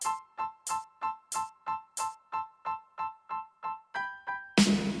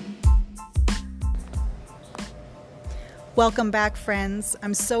Welcome back, friends.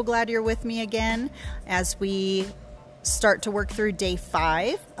 I'm so glad you're with me again as we start to work through day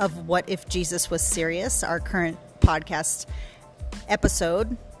 5 of What If Jesus Was Serious, our current podcast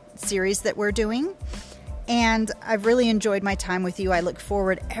episode series that we're doing. And I've really enjoyed my time with you. I look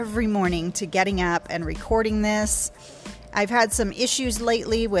forward every morning to getting up and recording this. I've had some issues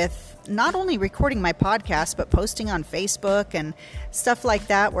lately with not only recording my podcast, but posting on Facebook and stuff like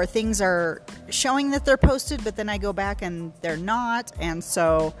that, where things are showing that they're posted, but then I go back and they're not. And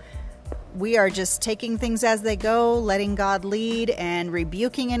so we are just taking things as they go, letting God lead and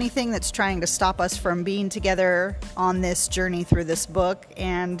rebuking anything that's trying to stop us from being together on this journey through this book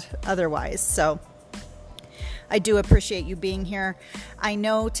and otherwise. So I do appreciate you being here. I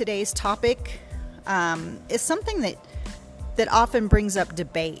know today's topic is something that often brings up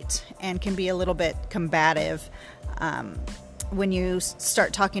debate and can be a little bit combative. When you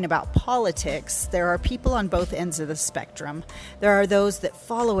start talking about politics, there are people on both ends of the spectrum. There are those that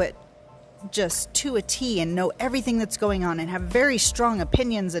follow it just to a T and know everything that's going on and have very strong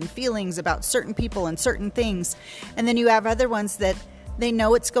opinions and feelings about certain people and certain things. And then you have other ones that they know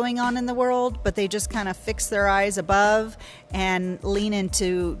what's going on in the world, but they just kind of fix their eyes above and lean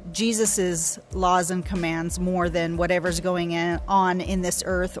into Jesus's laws and commands more than whatever's going on in this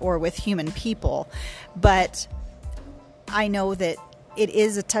earth or with human people. But I know that it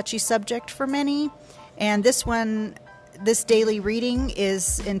is a touchy subject for many. And this daily reading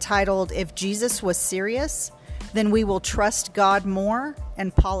is entitled, If Jesus Was Serious, Then We Will Trust God More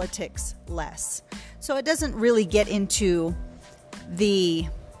and Politics Less. So it doesn't really get into the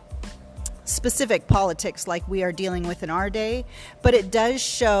specific politics like we are dealing with in our day, but it does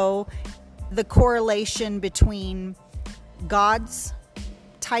show the correlation between God's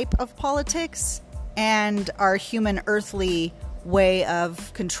type of politics and our human earthly way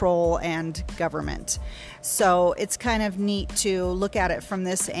of control and government. So it's kind of neat to look at it from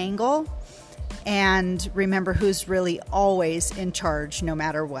this angle and remember who's really always in charge no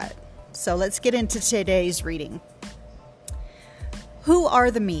matter what. So let's get into today's reading. Who are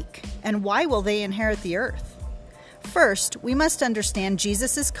the meek, and why will they inherit the earth? First, we must understand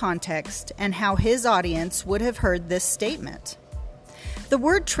Jesus' context and how his audience would have heard this statement. The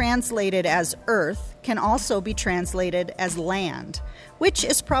word translated as earth can also be translated as land, which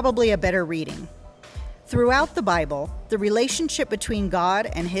is probably a better reading. Throughout the Bible, the relationship between God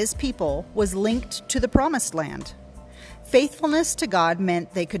and his people was linked to the promised land. Faithfulness to God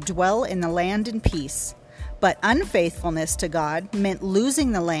meant they could dwell in the land in peace. But unfaithfulness to God meant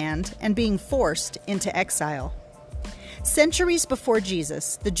losing the land and being forced into exile. Centuries before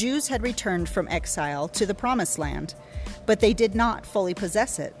Jesus, the Jews had returned from exile to the Promised Land, but they did not fully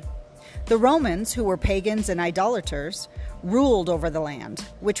possess it. The Romans, who were pagans and idolaters, ruled over the land,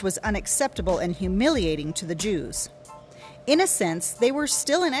 which was unacceptable and humiliating to the Jews. In a sense, they were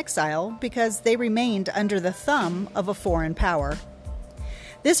still in exile because they remained under the thumb of a foreign power.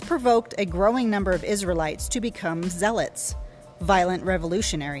 This provoked a growing number of Israelites to become zealots, violent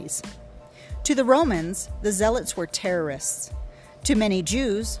revolutionaries. To the Romans, the zealots were terrorists. To many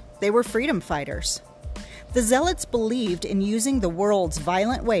Jews, they were freedom fighters. The zealots believed in using the world's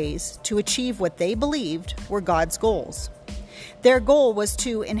violent ways to achieve what they believed were God's goals. Their goal was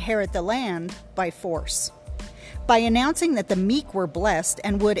to inherit the land by force. By announcing that the meek were blessed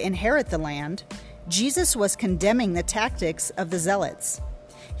and would inherit the land, Jesus was condemning the tactics of the zealots.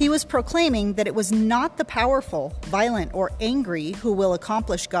 He was proclaiming that it was not the powerful, violent, or angry who will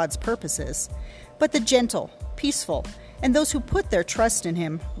accomplish God's purposes, but the gentle, peaceful, and those who put their trust in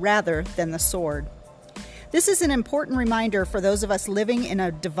him rather than the sword. This is an important reminder for those of us living in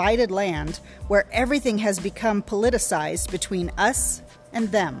a divided land where everything has become politicized between us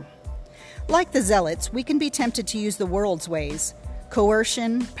and them. Like the zealots, we can be tempted to use the world's ways,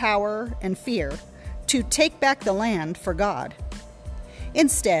 coercion, power, and fear, to take back the land for God.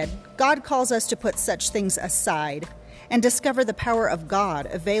 Instead, God calls us to put such things aside and discover the power of God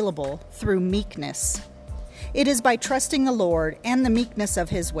available through meekness. It is by trusting the Lord and the meekness of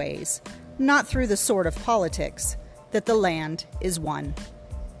his ways, not through the sword of politics, that the land is won.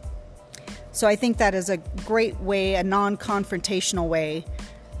 So I think that is a great way, a non-confrontational way,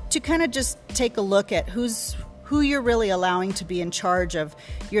 to kind of just take a look at who you're really allowing to be in charge of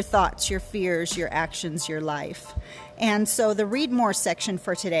your thoughts, your fears, your actions, your life. And so the Read More section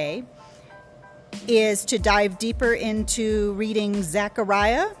for today is to dive deeper into reading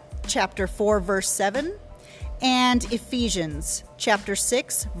Zechariah chapter 4, verse 7, and Ephesians chapter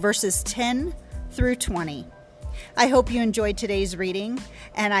 6, verses 10 through 20. I hope you enjoyed today's reading,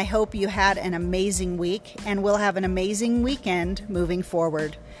 and I hope you had an amazing week, and will have an amazing weekend moving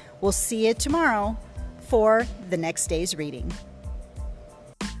forward. We'll see you tomorrow for the next day's reading.